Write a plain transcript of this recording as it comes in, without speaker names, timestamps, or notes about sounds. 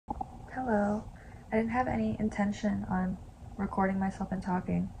Hello. I didn't have any intention on recording myself and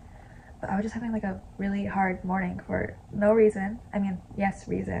talking, but I was just having like a really hard morning for no reason. I mean, yes,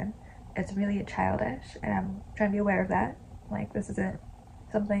 reason. It's really childish, and I'm trying to be aware of that. Like, this isn't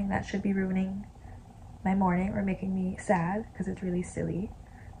something that should be ruining my morning or making me sad because it's really silly.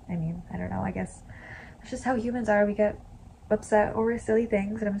 I mean, I don't know. I guess it's just how humans are. We get upset over silly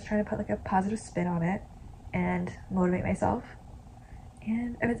things, and I'm just trying to put like a positive spin on it and motivate myself.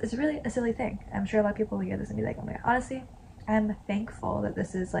 And I mean, it's really a silly thing. I'm sure a lot of people will hear this and be like, oh my god. Honestly, I'm thankful that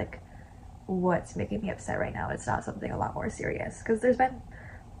this is like what's making me upset right now. It's not something a lot more serious, because there's been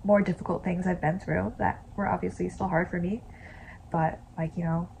more difficult things I've been through that were obviously still hard for me. But like,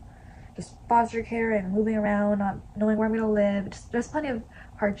 just foster care and moving around, not knowing where I'm gonna live, just there's plenty of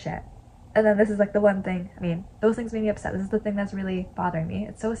hard shit. And then this is like the one thing, I mean, those things made me upset. This is the thing that's really bothering me.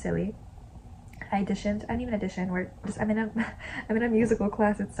 It's so silly. I didn't even audition. I'm in a I'm in a musical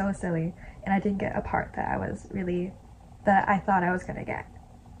class. It's so silly, and I didn't get a part that I thought I was gonna get.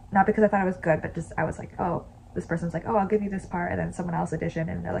 Not because I thought I was good, but just I was like, oh, this person's like, oh, I'll give you this part, and then someone else auditioned,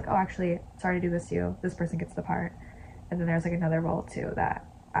 and they're like, oh, actually, sorry to do this to you. This person gets the part, and then there's like another role too that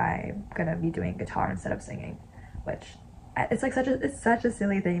I'm gonna be doing guitar instead of singing, which it's such a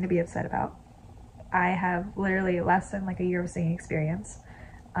silly thing to be upset about. I have literally less than like a year of singing experience.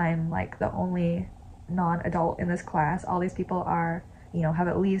 I'm like the only non-adult in this class. All these people are, have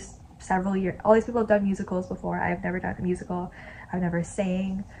at least several years. All these people have done musicals before. I've never done a musical. I've never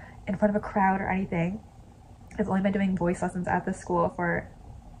sang in front of a crowd or anything. I've only been doing voice lessons at this school for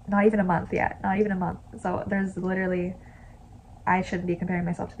not even a month yet. Not even a month. So I shouldn't be comparing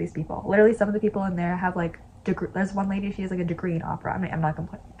myself to these people. Literally, some of the people in there have like there's one lady, she has like a degree in opera. I mean, I'm not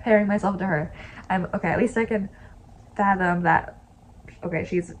comparing myself to her. I'm okay. At least I can fathom that. Okay,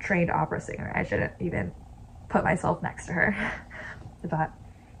 she's a trained opera singer. I shouldn't even put myself next to her. But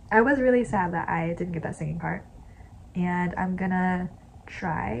I was really sad that I didn't get that singing part. And I'm gonna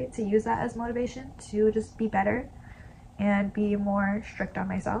try to use that as motivation to just be better and be more strict on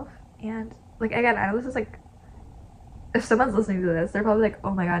myself. And like, again, I know this is like, if someone's listening to this, they're probably like,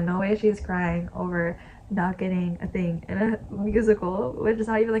 oh my god, no way she's crying over not getting a thing in a musical, which is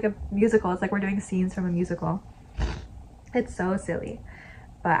not even like a musical. It's like we're doing scenes from a musical. It's so silly.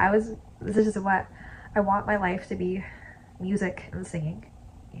 But this is just what I want my life to be: music and singing.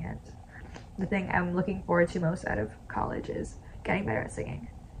 And the thing I'm looking forward to most out of college is getting better at singing.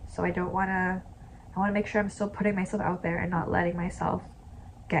 So I want to make sure I'm still putting myself out there and not letting myself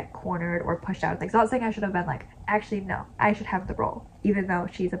get cornered or pushed out. Like, it's not saying I should have been like, actually, no, I should have the role, even though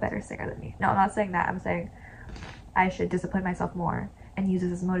she's a better singer than me. No, I'm not saying that. I'm saying I should discipline myself more and use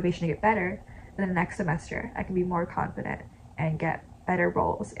this as motivation to get better. And then the next semester, I can be more confident and get better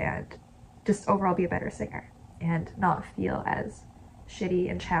roles and just overall be a better singer and not feel as shitty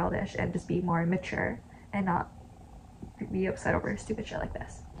and childish and just be more mature and not be upset over stupid shit like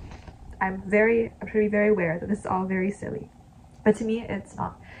this. I'm trying to be very aware that this is all very silly, but to me it's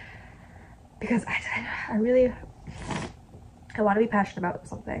not, because I want to be passionate about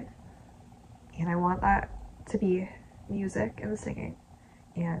something, and I want that to be music and singing,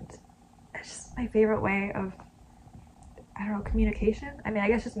 and it's just my favorite way of, I don't know, communication. I mean, I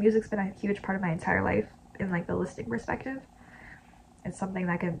guess just music's been a huge part of my entire life in like the listening perspective. It's something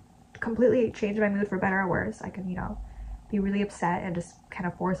that can completely change my mood for better or worse. I can, be really upset and just kind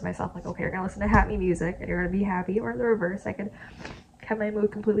of force myself like, okay, you're gonna listen to happy music and you're gonna be happy, or the reverse. I could have my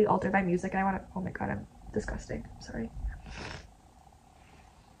mood completely altered by music and I want to, oh my god, I'm disgusting. Sorry.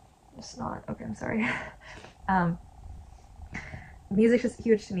 It's not, okay, I'm sorry. Music's just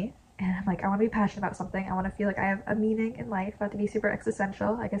huge to me. And I'm like, I want to be passionate about something. I want to feel like I have a meaning in life, not to be super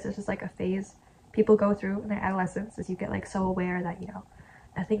existential. I guess it's just like a phase people go through in their adolescence, as you get like so aware that,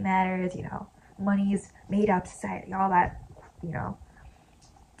 nothing matters, money's made up, society, all that,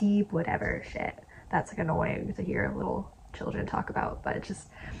 deep whatever shit. That's like annoying to hear little children talk about, but it's just,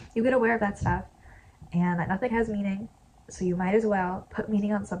 you get aware of that stuff and that nothing has meaning. So you might as well put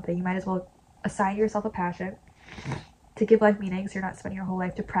meaning on something. You might as well assign yourself a passion to give life meaning, so you're not spending your whole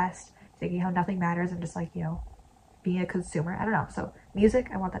life depressed, thinking how nothing matters and just like, being a consumer. I don't know. So music,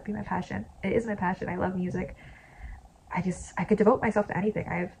 I want that to be my passion. It is my passion. I love music. I could devote myself to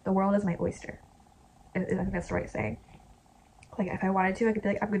anything. The world is my oyster. I think that's the right saying. Like, if I wanted to, I could be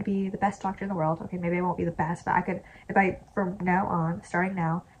like, I'm going to be the best doctor in the world. Okay, maybe I won't be the best, but I could, if I, from now on, starting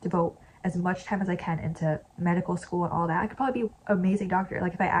now, devote as much time as I can into medical school and all that, I could probably be an amazing doctor.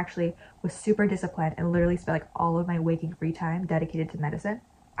 Like, if I actually was super disciplined and literally spent like all of my waking free time dedicated to medicine,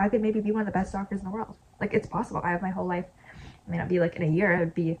 I could maybe be one of the best doctors in the world. Like, it's possible. I have my whole life. It may not be like in a year, it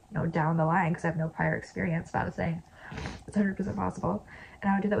would be, down the line because I have no prior experience, but I'm saying It's 100% possible.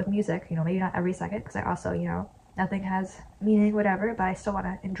 And I would do that with music, you know, maybe not every second, because I also, you know, nothing has meaning, whatever, but I still want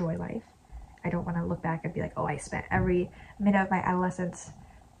to enjoy life. I don't want to look back and be like, oh, I spent every minute of my adolescence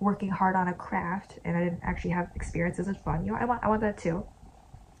working hard on a craft and I didn't actually have experiences of fun. You know, I want that too.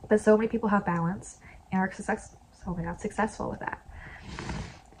 But so many people have balance and are successful with that.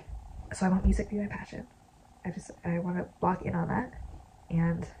 So I want music to be my passion. I want to lock in on that.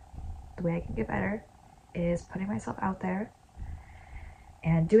 And the way I can get better is putting myself out there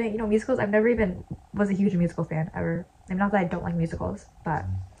and doing, you know, musicals. I've never even was a huge musical fan ever. I mean, not that I don't like musicals, but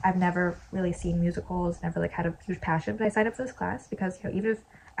I've never really seen musicals, never like had a huge passion. But I signed up for this class because, you know, even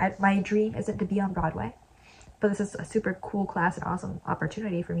if my dream isn't to be on Broadway, but this is a super cool class and awesome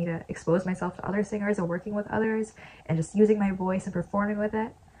opportunity for me to expose myself to other singers and working with others and just using my voice and performing with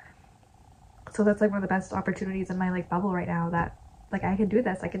it. So that's like one of the best opportunities in my like bubble right now, that like I can do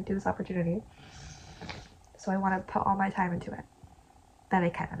this, I can do this opportunity. So I want to put all my time into it that I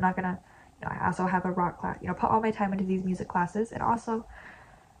can. I'm not gonna, you know, I also have a rock class, you know, put all my time into these music classes and also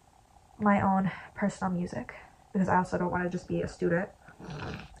my own personal music, because I also don't want to just be a student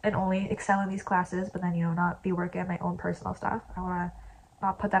and only excel in these classes but then, you know, not be working on my own personal stuff. I want to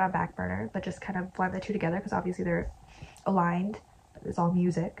not put that on back burner, but just kind of blend the two together, because obviously they're aligned. It's all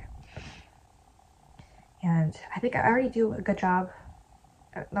music, and I think I already do a good job.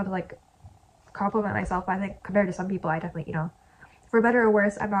 Not to like compliment myself, but I think compared to some people, I definitely, you know, for better or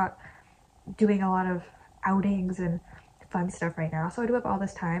worse, I'm not doing a lot of outings and fun stuff right now. So I do have all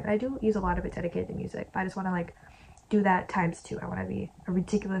this time, and I do use a lot of it dedicated to music, but I just want to like do that times two. I want to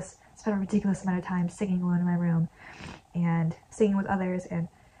spend a ridiculous amount of time singing alone in my room and singing with others and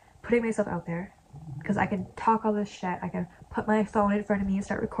putting myself out there, because I can talk all this shit. I can put my phone in front of me and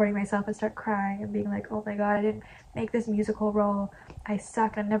start recording myself and start crying and being like, oh my god, I didn't make this musical role, I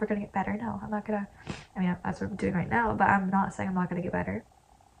suck, I'm never gonna get better. No, I'm not gonna. I mean, that's what I'm doing right now, but I'm not saying I'm not gonna get better,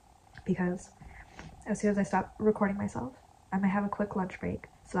 because as soon as I stop recording myself, I might have a quick lunch break,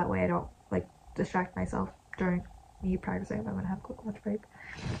 so that way I don't like distract myself during me practicing. I'm gonna have a quick lunch break,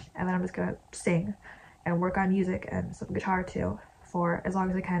 and then I'm just gonna sing and work on music and some guitar too for as long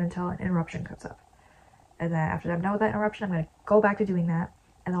as I can until an interruption comes up. And then after I'm done with that interruption, I'm gonna go back to doing that,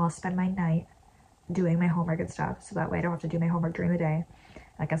 and then I'll spend my night doing my homework and stuff, so that way I don't have to do my homework during the day.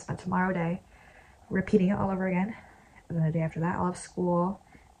 I can spend tomorrow day repeating it all over again, and then the day after that I'll have school,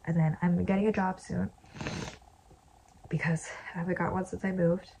 and then I'm getting a job soon because I haven't got one since I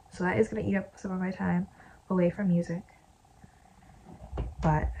moved, so that is gonna eat up some of my time away from music,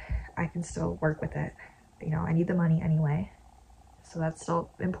 but I can still work with it. You know, I need the money anyway, so that's still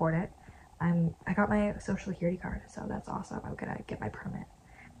important. I got my social security card, so that's awesome. I'm gonna get my permit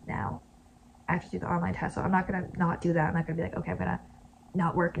now. I have to do the online test, so I'm not gonna not do that. I'm not gonna be like, okay, I'm gonna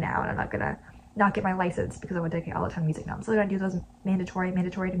not work now, and I'm not gonna not get my license because I want to dedicate all the time to music now. I'm still gonna do those mandatory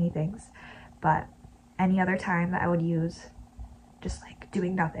to me things, but any other time that I would use just like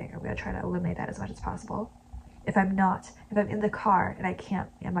doing nothing, I'm gonna try to eliminate that as much as possible. If I'm in the car and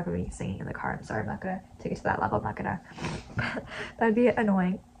I'm not gonna be singing in the car. I'm sorry, I'm not gonna take it to that level. I'm not gonna, that'd be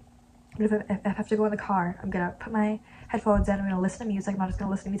annoying. But if I have to go in the car, I'm gonna put my headphones in, I'm gonna listen to music. I'm not just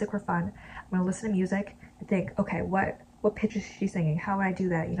gonna listen to music for fun. I'm gonna listen to music and think, okay, what pitch is she singing? How would I do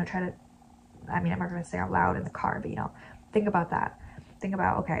that? You know, I'm not gonna say out loud in the car, but you know, think about that. Think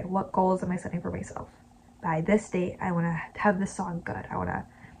about, okay, what goals am I setting for myself? By this date, I wanna have this song good. I wanna,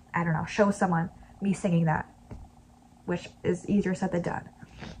 I don't know, show someone me singing that, which is easier said than done.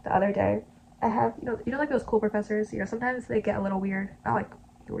 The other day, I have, you know, like those cool professors, you know, sometimes they get a little weird. Not like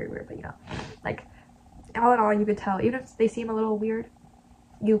weird, but you know, like all in all, you could tell, even if they seem a little weird,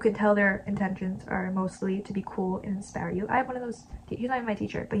 you can tell their intentions are mostly to be cool and inspire you. I have one of those, he's not even my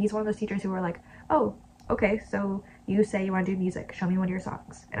teacher, but he's one of those teachers who are like, oh, okay, so you say you want to do music, show me one of your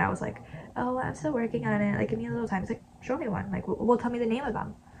songs. And I was like, oh, I'm still working on it, like give me a little time. He's like, show me one, like, well, tell me the name of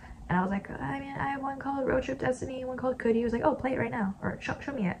them. And I was like, I mean, I have one called Road Trip Destiny, one called Could. He was like, oh, play it right now, or show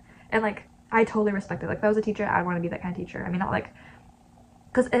me it. And like, I totally respect it. Like, if I was a teacher, I'd want to be that kind of teacher. I mean, not like,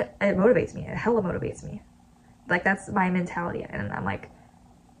 because it motivates me, it hella motivates me. Like, that's my mentality, and I'm like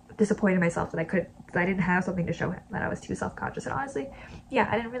disappointed in myself that I didn't have something to show him, that I was too self-conscious. And honestly, yeah,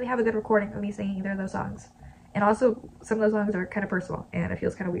 I didn't really have a good recording of me singing either of those songs. And also, some of those songs are kind of personal, and it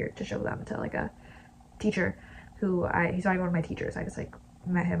feels kind of weird to show them to like a teacher who he's not even one of my teachers. I just like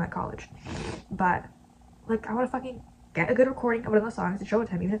met him at college. But like, I want to fucking get a good recording of one of those songs and show it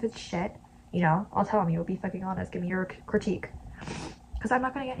to him, even if it's shit, you know. I'll tell him, you'll be fucking honest, give me your critique, because I'm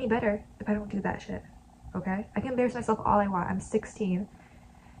not gonna get any better if I don't do that shit. Okay, I can embarrass myself all I want. I'm 16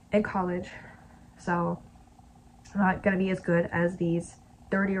 in college, so I'm not gonna be as good as these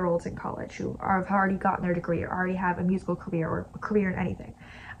 30-year-olds in college who have already gotten their degree or already have a musical career or a career in anything.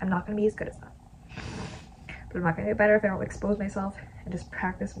 I'm not going to be as good as them. But I'm not going to get better if I don't expose myself and just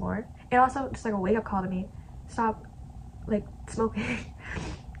practice more. And also, just like a wake-up call to me, stop, like, smoking.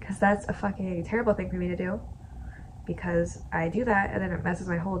 Because that's a fucking terrible thing for me to do. Because I do that and then it messes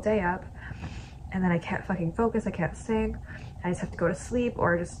my whole day up. And then I can't fucking focus, I can't sing. I just have to go to sleep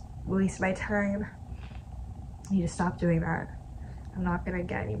or just waste my time. I need to stop doing that. I'm not gonna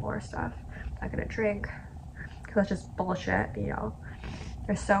get any more stuff. I'm not gonna drink. Because that's just bullshit, you know.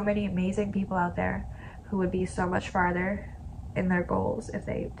 There's so many amazing people out there who would be so much farther in their goals if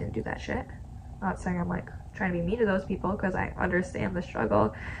they didn't do that shit. I'm not saying I'm like trying to be mean to those people because I understand the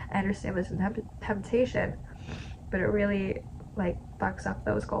struggle. I understand this temptation. But it really like fucks up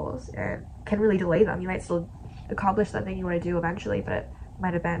those goals and can really delay them. You might still accomplish that thing you want to do eventually, but it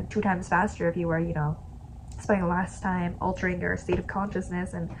might have been 2 times faster if you were, you know, spending less time altering your state of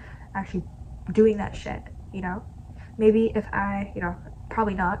consciousness and actually doing that shit, you know. Maybe if I, you know,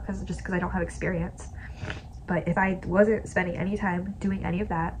 probably not because I don't have experience, but if I wasn't spending any time doing any of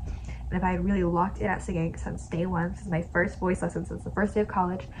that, and if I had really locked in at singing since day one, since my first voice lesson, since the first day of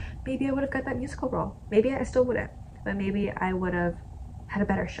college, maybe I would have got that musical role. Maybe I still wouldn't, but maybe I would have had a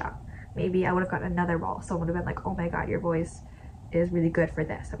better shot. Maybe I would have gotten another role. Someone would have been like, oh my god, your voice is really good for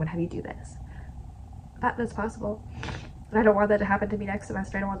this. I'm gonna have you do this. That's possible. And I don't want that to happen to me next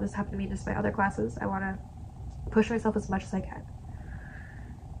semester. I don't want this to happen to me in just my other classes. I want to push myself as much as I can.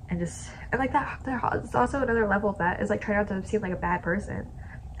 And like that, there's also another level of that is like trying not to seem like a bad person.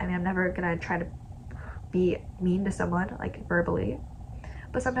 I mean, I'm never gonna try to be mean to someone, like verbally.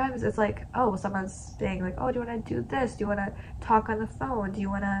 But sometimes it's like, oh, someone's saying like, oh, do you want to do this? Do you want to talk on the phone? Do you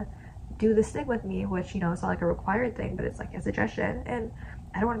want to do this thing with me? Which, you know, it's not like a required thing, but it's like a suggestion. And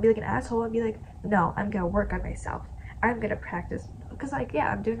I don't want to be like an asshole and be like, no, I'm gonna work on myself. I'm gonna practice. Because like, yeah,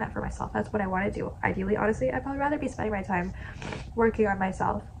 I'm doing that for myself. That's what I want to do. Ideally, honestly, I'd probably rather be spending my time working on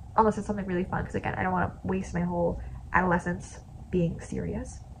myself. Unless it's something really fun. Because again, I don't want to waste my whole adolescence being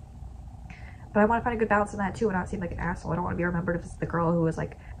serious. But I want to find a good balance in that too and not seem like an asshole. I don't want to be remembered as the girl who was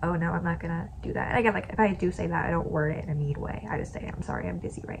like, oh no, I'm not gonna do that. And again, like if I do say that, I don't word it in a mean way. I just say, I'm sorry, I'm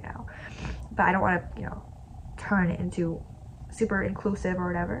busy right now. But I don't want to, you know, turn it into super inclusive or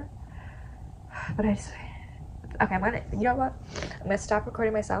whatever. But okay, you know what? I'm gonna stop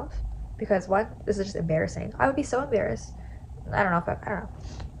recording myself because one, this is just embarrassing. I would be so embarrassed. I don't know.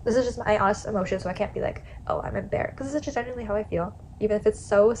 This is just my honest emotion, so I can't be like, oh, I'm embarrassed. Because this is just genuinely how I feel. Even if it's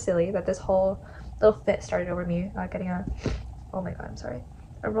so silly that this whole little fit started over me, not getting oh my god, I'm sorry,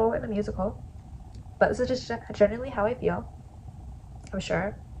 a role in a musical. But this is just genuinely how I feel. I'm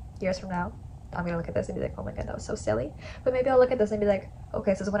sure years from now, I'm gonna look at this and be like, oh my god, that was so silly. But maybe I'll look at this and be like,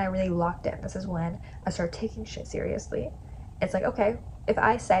 okay, this is when I really locked in. This is when I started taking shit seriously. It's like, okay, if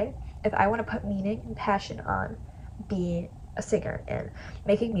I want to put meaning and passion on being a singer and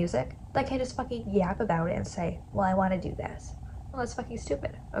making music, I can't just fucking yap about it and say, well, I want to do this. Well, that's fucking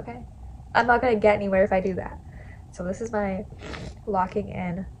stupid, okay? I'm not gonna get anywhere if I do that. So this is my locking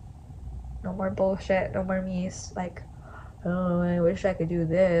in. No more bullshit, no more me like, oh, I wish I could do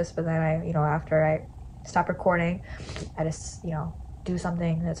this, but then I, you know, after I stop recording, I just, you know, do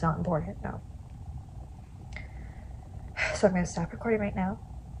something that's not important. No. So I'm gonna stop recording right now,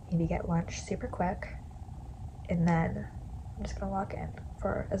 maybe get lunch super quick, and then I'm just gonna lock in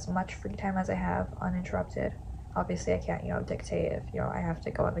for as much free time as I have uninterrupted. Obviously I can't, you know, dictate if, you know, I have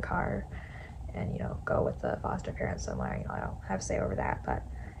to go in the car and, you know, go with the foster parents somewhere, you know, I don't have say over that, but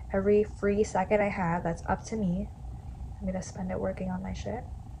every free second I have that's up to me, I'm gonna spend it working on my shit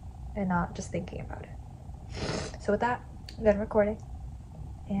and not just thinking about it. So with that, I'm done recording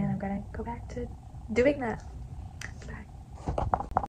and I'm gonna go back to doing that.